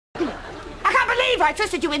believe I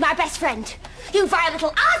trusted you with my best friend. You vile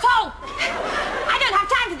little arsehole! I don't have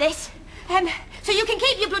time for this. So you can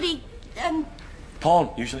keep your bloody, Porn,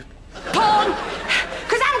 usually. Porn.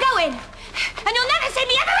 Because I'm going. And you'll never see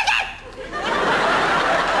me ever again!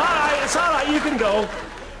 All right, it's all right, you can go.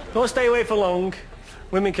 Don't stay away for long.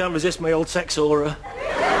 Women can't resist my old sex aura.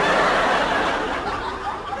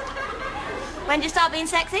 When did you start being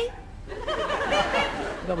sexy?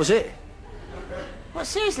 That was it. Well,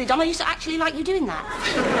 seriously, Dom, I used to actually like you doing that.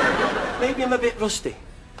 Maybe I'm a bit rusty.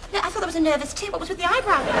 No, I thought that was a nervous tip. What was with the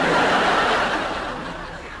eyebrow?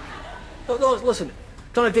 No, listen,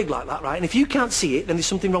 don't dig like that, right? And if you can't see it, then there's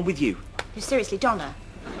something wrong with you. No, seriously, Donna.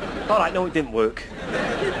 All right, no, it didn't work.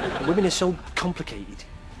 Women are so complicated.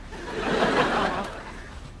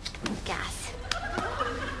 Gas.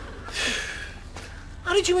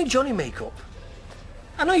 How did you and Johnny make up?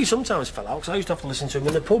 I know you sometimes fell out, because I used to have to listen to him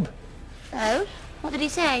in the pub. Oh? What did he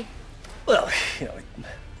say? Well, you know, he'd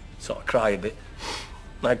sort of cry a bit.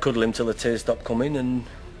 I'd cuddle him till the tears stopped coming and,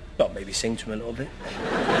 well, maybe sing to him a little bit.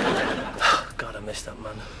 God, I miss that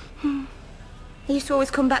man. He used to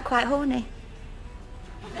always come back quite horny.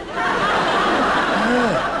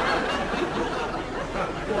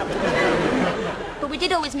 But we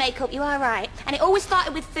did always make up, you are right. And it always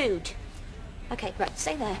started with food. OK, right,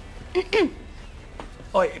 stay there.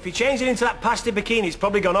 Oi, if you change it into that pasty bikini, it's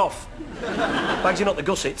probably gone off. Bags you not the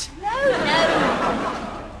gussets. No.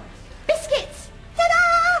 Biscuits!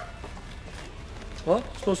 Ta-da! What?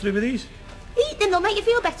 Supposed to do with these? Eat them, they'll make you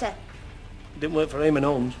feel better. Didn't work for Eamon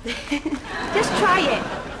Holmes. Just try it.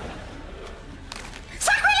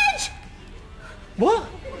 Sacrilege! What?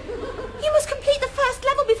 You must complete the first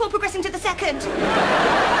level before progressing to the second.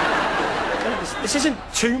 This isn't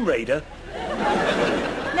Tomb Raider.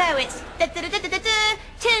 No, it's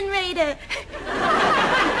Tin Raider.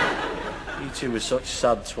 You two were such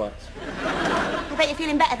sad twats. I bet you're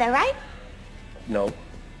feeling better though, right? No.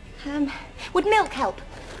 Would milk help?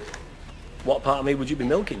 What part of me would you be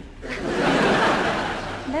milking?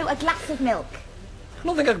 No, a glass of milk. I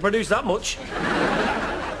don't think I can produce that much.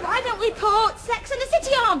 Why don't we put Sex and the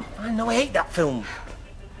City on? I know, I hate that film.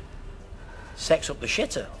 Sex up the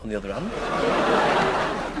shitter, on the other hand.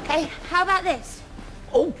 OK, how about this?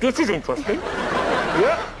 Oh, this is interesting.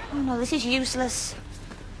 Yeah. Oh, no, this is useless.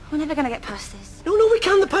 We're never going to get past this. No, we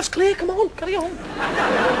can. The path's clear. Come on, carry on.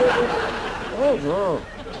 Oh, no.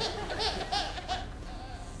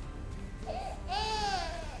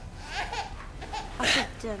 I should,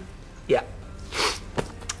 Yeah.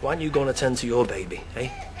 Why don't you go and attend to your baby, eh?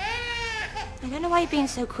 I don't know why you're being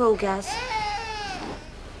so cruel, Gaz.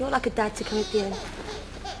 You're like a dad to Corinthian.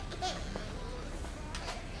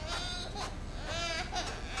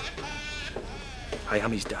 I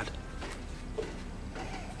am his dad.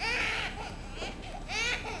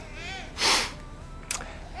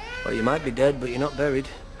 Well, you might be dead, but you're not buried.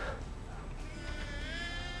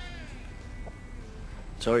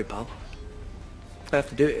 Sorry, pal. I have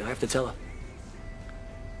to do it. I have to tell her.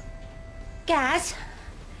 Gaz,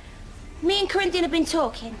 me and Corinthian have been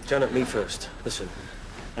talking. Janet, me first. Listen,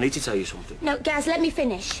 I need to tell you something. No, Gaz, let me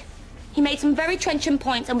finish. He made some very trenchant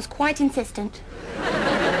points and was quite insistent.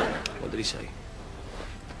 What did he say?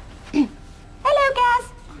 Hello,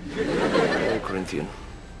 Gaz. Oh, Corinthian.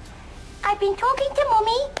 I've been talking to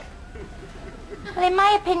Mummy. Well, in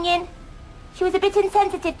my opinion, she was a bit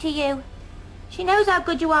insensitive to you. She knows how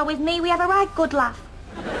good you are with me. We have a right good laugh.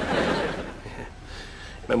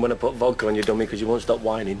 Remember when I put vodka on your dummy because you won't stop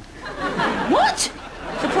whining? What?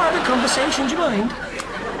 It's a private conversation, do you mind?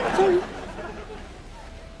 Sorry.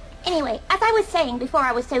 Anyway, as I was saying before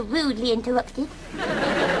I was so rudely interrupted,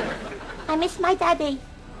 I miss my daddy.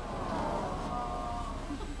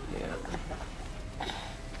 Yeah.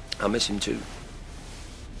 I miss him too.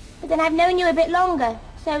 But then I've known you a bit longer,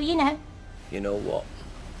 so, you know. You know what?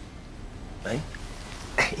 Eh?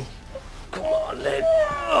 Come on, then.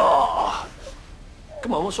 Oh.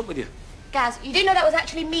 Come on, what's up with you? Gaz, you do know that was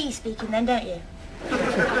actually me speaking then, don't you?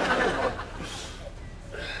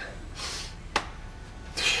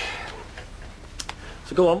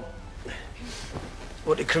 So go on.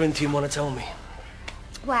 What did Corinthian want to tell me?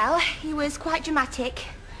 Well, he was quite dramatic.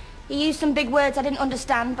 He used some big words I didn't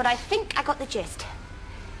understand, but I think I got the gist.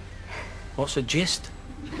 What's the gist?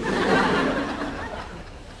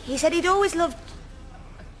 He said he'd always loved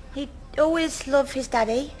his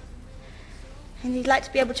daddy. And he'd like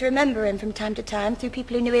to be able to remember him from time to time through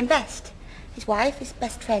people who knew him best. His wife, his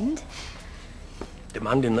best friend.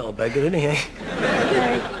 Demanding little beggar, isn't he, eh?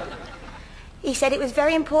 He said it was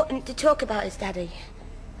very important to talk about his daddy.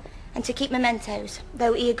 And to keep mementos,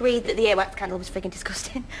 though he agreed that the earwax candle was friggin'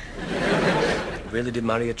 disgusting. really did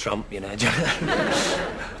marry a tramp, you know.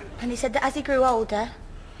 And he said that as he grew older,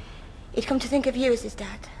 he'd come to think of you as his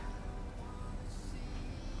dad.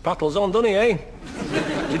 Prattles on, doesn't he, eh?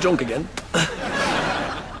 Is he drunk again?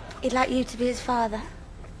 He'd like you to be his father.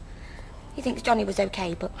 He thinks Johnny was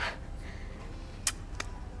okay, but...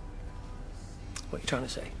 What are you trying to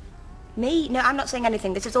say? Me? No, I'm not saying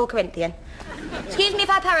anything. This is all Corinthian. Excuse me if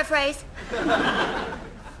I paraphrase.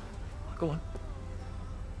 Go on.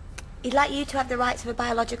 He'd like you to have the rights of a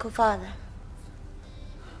biological father.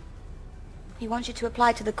 He wants you to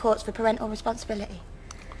apply to the courts for parental responsibility.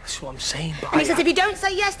 That's what I'm saying, but And he says if you don't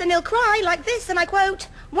say yes, then he'll cry like this, and I quote,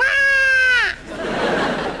 "Wah!"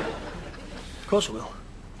 Of course I will.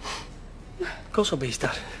 Of course I'll be his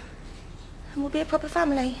dad. And we'll be a proper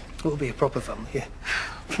family. We'll be a proper family, yeah.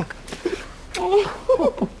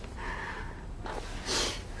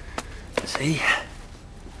 See?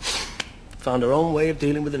 Found our own way of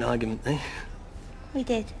dealing with an argument, eh? We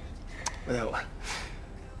did. Without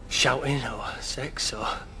shouting or sex or,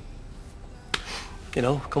 you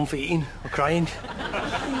know, comfort eating or crying.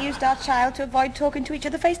 We used our child to avoid talking to each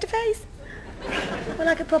other face to face. We're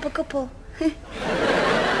like a proper couple. You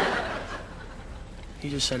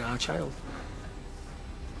just said our child.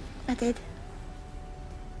 I did.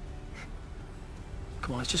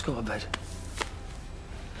 Come on, let's just go to bed.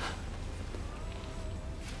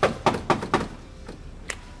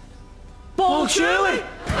 Ball Shirley!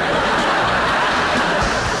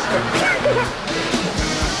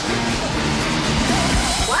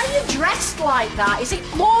 Why are you dressed like that? Is it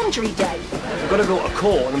laundry day? I've got to go to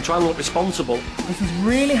court and I'm trying to look responsible. This is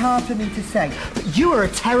really hard for me to say, but you are a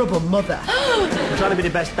terrible mother. I'm trying to be the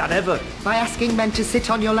best dad ever. By asking men to sit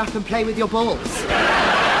on your lap and play with your balls.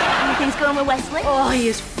 Anything's going with Wesley? Oh, he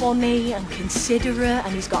is funny and considerate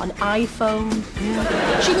and he's got an iPhone.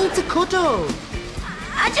 She needs a cuddle.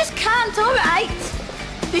 I just can't, all right.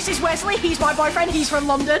 This is Wesley, he's my boyfriend, he's from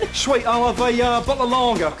London. Sweet, I'll have a bottle of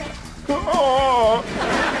lager.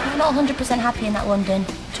 I'm not 100% happy in that London.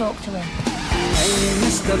 Talk to him. Hey,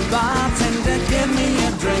 Mr. Bartender, give me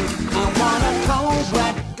a drink. I want a cold,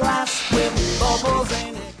 wet glass with bubbles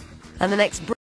in it. And the next